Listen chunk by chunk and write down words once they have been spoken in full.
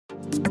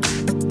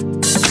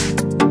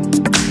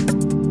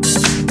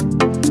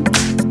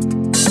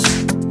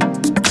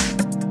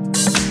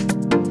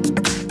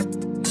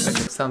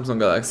Samsung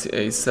Galaxy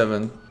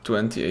A7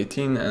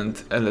 2018,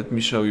 and let me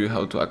show you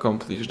how to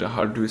accomplish the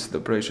hard reset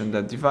operation on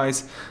that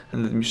device,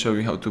 and let me show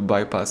you how to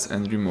bypass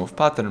and remove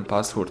pattern,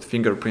 password,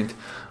 fingerprint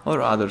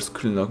or other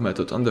screen lock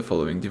method on the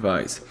following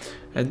device.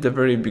 At the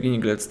very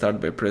beginning, let's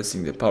start by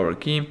pressing the power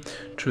key,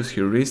 choose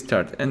here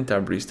restart and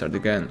tap restart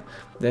again.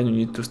 Then you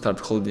need to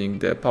start holding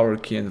the power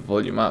key and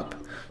volume up.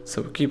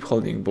 So keep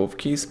holding both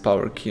keys,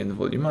 power key and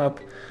volume up,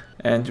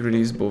 and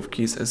release both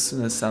keys as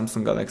soon as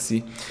Samsung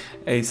Galaxy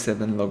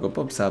A7 logo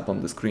pops up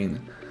on the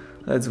screen.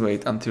 Let's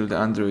wait until the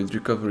Android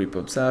recovery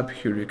pops up.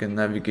 Here you can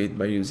navigate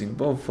by using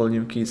both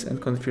volume keys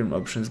and confirm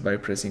options by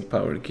pressing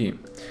power key.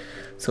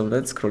 So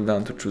let's scroll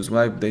down to choose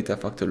wipe data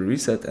factory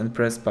reset and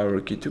press power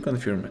key to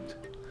confirm it.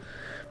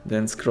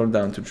 Then scroll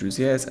down to choose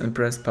yes and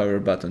press power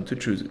button to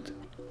choose it.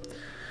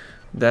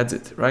 That's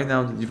it. Right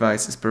now the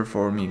device is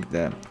performing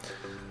the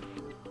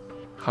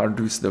hard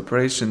reset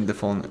operation. The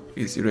phone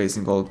is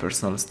erasing all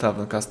personal stuff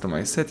and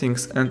customized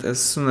settings, and as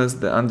soon as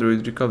the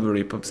Android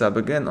recovery pops up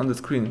again on the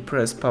screen,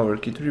 press power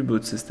key to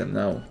reboot system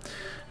now.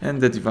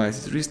 And the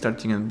device is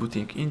restarting and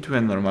booting into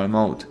a normal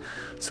mode.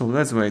 So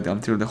let's wait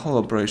until the whole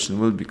operation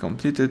will be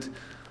completed.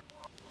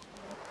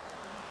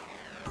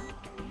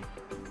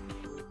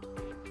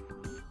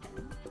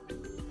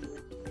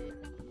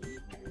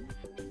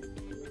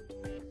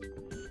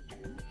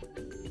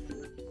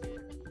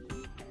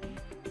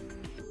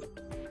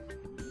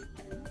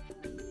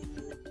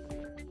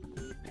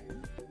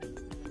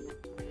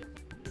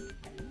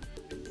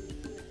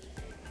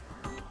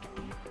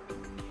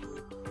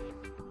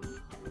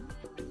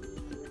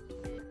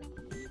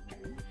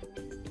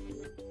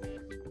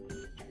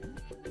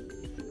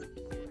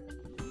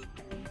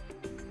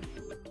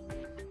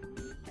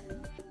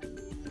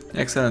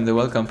 Excellent, the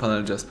welcome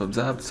panel just pops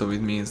up, so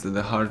it means that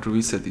the hard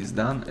reset is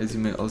done. As you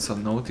may also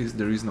notice,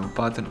 there is no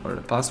pattern or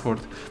a password,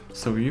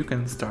 so you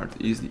can start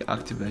easily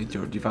activate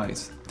your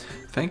device.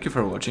 Thank you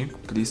for watching,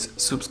 please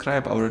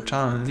subscribe our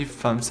channel and leave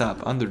thumbs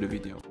up under the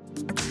video.